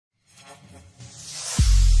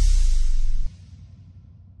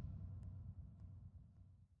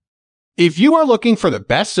If you are looking for the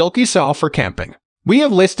best Silky saw for camping, we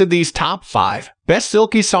have listed these top 5 best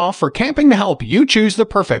Silky saw for camping to help you choose the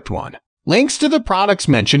perfect one. Links to the products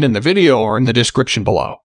mentioned in the video are in the description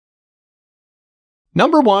below.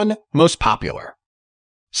 Number 1. Most popular.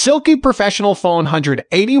 Silky Professional Phone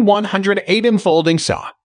 180-108mm Folding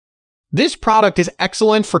Saw. This product is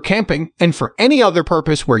excellent for camping and for any other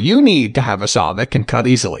purpose where you need to have a saw that can cut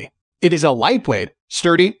easily. It is a lightweight,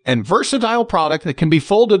 sturdy, and versatile product that can be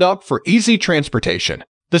folded up for easy transportation.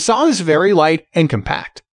 The saw is very light and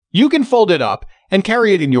compact. You can fold it up and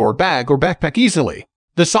carry it in your bag or backpack easily.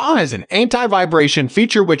 The saw has an anti-vibration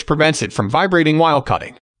feature which prevents it from vibrating while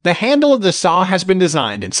cutting. The handle of the saw has been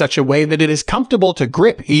designed in such a way that it is comfortable to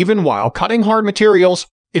grip even while cutting hard materials.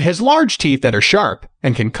 It has large teeth that are sharp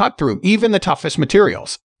and can cut through even the toughest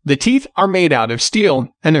materials. The teeth are made out of steel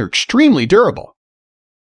and are extremely durable.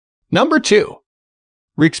 Number 2.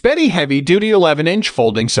 REXBETI Heavy Duty 11-inch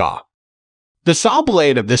Folding Saw. The saw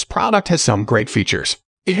blade of this product has some great features.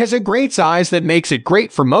 It has a great size that makes it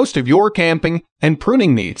great for most of your camping and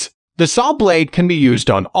pruning needs. The saw blade can be used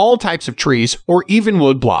on all types of trees or even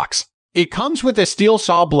wood blocks. It comes with a steel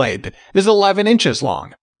saw blade that is 11 inches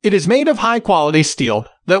long. It is made of high-quality steel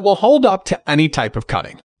that will hold up to any type of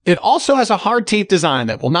cutting. It also has a hard teeth design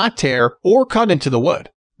that will not tear or cut into the wood.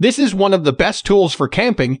 This is one of the best tools for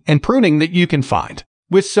camping and pruning that you can find.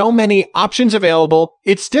 With so many options available,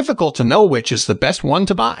 it's difficult to know which is the best one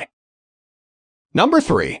to buy. Number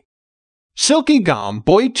 3. Silky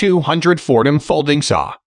GomBoy 240mm Folding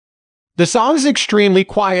Saw. The saw is extremely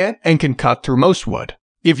quiet and can cut through most wood.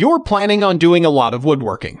 If you're planning on doing a lot of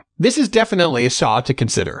woodworking, this is definitely a saw to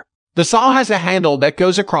consider. The saw has a handle that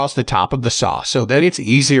goes across the top of the saw so that it's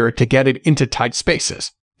easier to get it into tight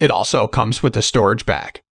spaces. It also comes with a storage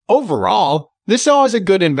bag. Overall, this saw is a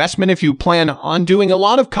good investment if you plan on doing a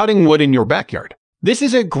lot of cutting wood in your backyard. This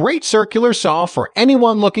is a great circular saw for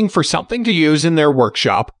anyone looking for something to use in their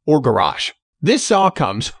workshop or garage. This saw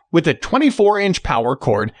comes with a 24-inch power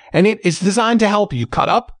cord, and it is designed to help you cut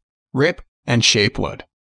up, rip, and shape wood.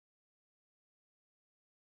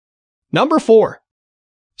 Number 4.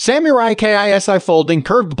 Samurai KISI Folding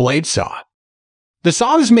Curved Blade Saw. The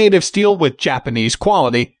saw is made of steel with Japanese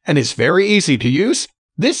quality and is very easy to use.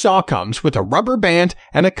 This saw comes with a rubber band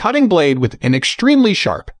and a cutting blade with an extremely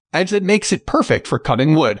sharp edge that makes it perfect for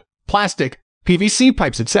cutting wood, plastic, PVC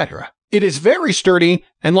pipes, etc. It is very sturdy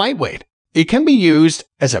and lightweight. It can be used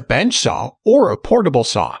as a bench saw or a portable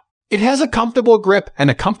saw. It has a comfortable grip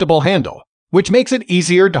and a comfortable handle, which makes it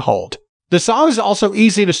easier to hold. The saw is also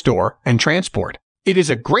easy to store and transport. It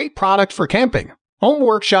is a great product for camping, home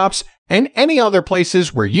workshops, and any other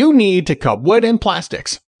places where you need to cut wood and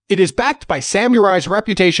plastics. It is backed by Samurai's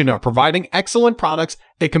reputation of providing excellent products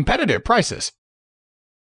at competitive prices.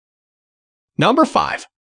 Number 5.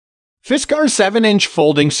 Fiskars 7-inch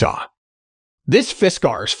Folding Saw. This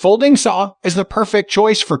Fiskars folding saw is the perfect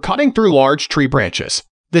choice for cutting through large tree branches.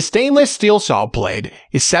 The stainless steel saw blade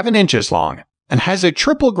is 7 inches long and has a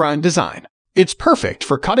triple grind design. It's perfect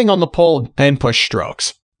for cutting on the pull and push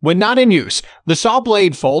strokes. When not in use, the saw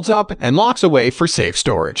blade folds up and locks away for safe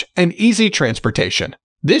storage and easy transportation.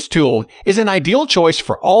 This tool is an ideal choice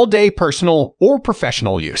for all-day personal or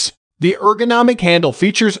professional use. The ergonomic handle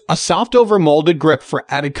features a soft over-molded grip for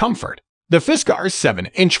added comfort. The Fiskars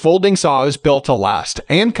 7-inch folding saw is built to last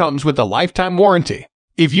and comes with a lifetime warranty.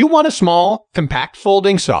 If you want a small, compact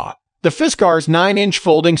folding saw, the Fiskars 9-inch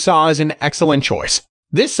folding saw is an excellent choice.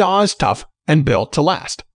 This saw is tough and built to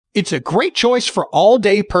last. It's a great choice for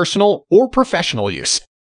all-day personal or professional use.